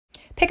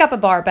Pick up a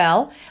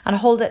barbell and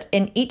hold it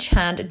in each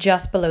hand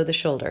just below the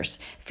shoulders.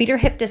 Feet are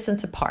hip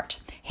distance apart.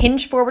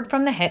 Hinge forward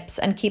from the hips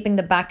and keeping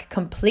the back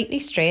completely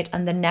straight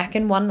and the neck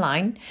in one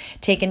line.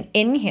 Take an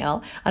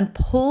inhale and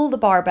pull the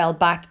barbell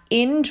back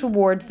in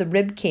towards the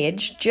rib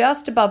cage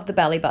just above the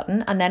belly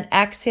button, and then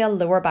exhale,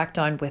 lower back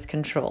down with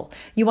control.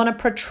 You want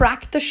to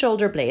protract the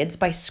shoulder blades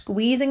by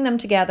squeezing them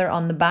together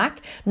on the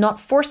back, not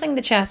forcing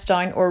the chest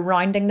down or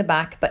rounding the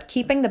back, but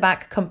keeping the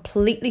back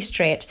completely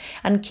straight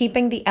and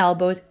keeping the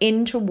elbows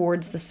in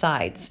towards the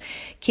sides.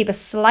 Keep a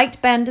slight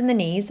bend in the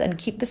knees and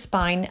keep the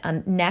spine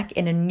and neck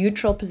in a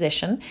neutral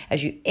position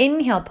as you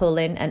inhale, pull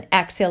in, and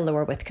exhale,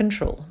 lower with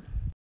control.